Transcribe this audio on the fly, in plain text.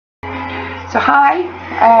So hi,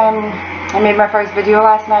 I made my first video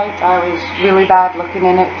last night. I was really bad looking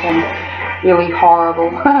in it and really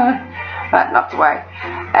horrible, but not to worry.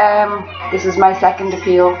 This is my second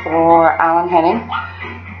appeal for Henning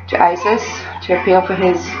to ISIS to appeal for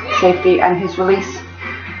his safety and his release.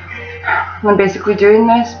 I'm basically doing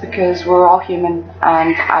this because we're all human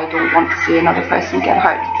and I don't want to see another person get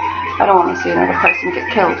hurt. I don't want to see another person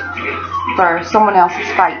get killed for someone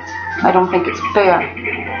else's fight. I don't think it's fair.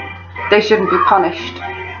 They shouldn't be punished.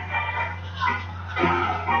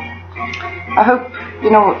 I hope,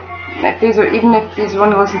 even if these are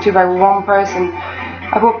only listened to by one person,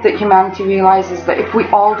 I hope that humanity realizes that if we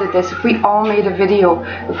all did this, if we all made a video,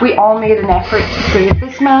 if we all made an effort to save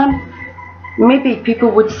this man, maybe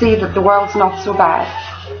people would see that the world's not so bad,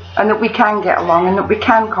 and that we can get along, and that we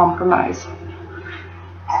can compromise.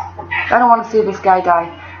 I don't want to see this guy die.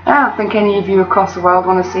 I don't think any of you across the world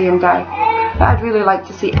want to see him die. I'd really like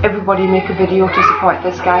to see everybody make a video to support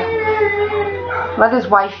this guy. Let his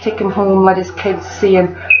wife take him home, let his kids see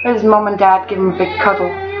him, let his mum and dad give him a big cuddle.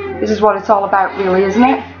 This is what it's all about really, isn't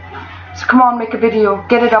it? So come on, make a video,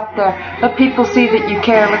 get it up there, let people see that you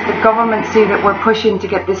care, let the government see that we're pushing to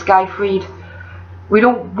get this guy freed. We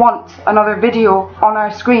don't want another video on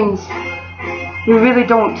our screens. We really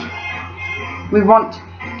don't. We want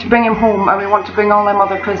to bring him home, and we want to bring all them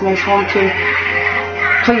other prisoners home too.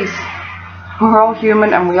 Please. We're all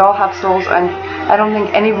human and we all have souls, and I don't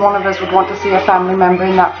think any one of us would want to see a family member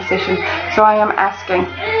in that position. So I am asking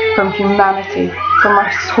from humanity, from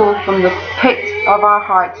our soul, from the pit of our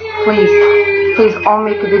hearts, please all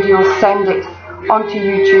make a video, send it onto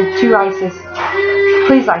YouTube to ISIS.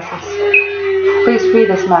 Please ISIS, please free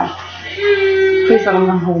this man. Please let him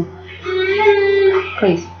come home.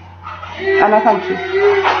 Please. And I thank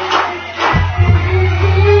you.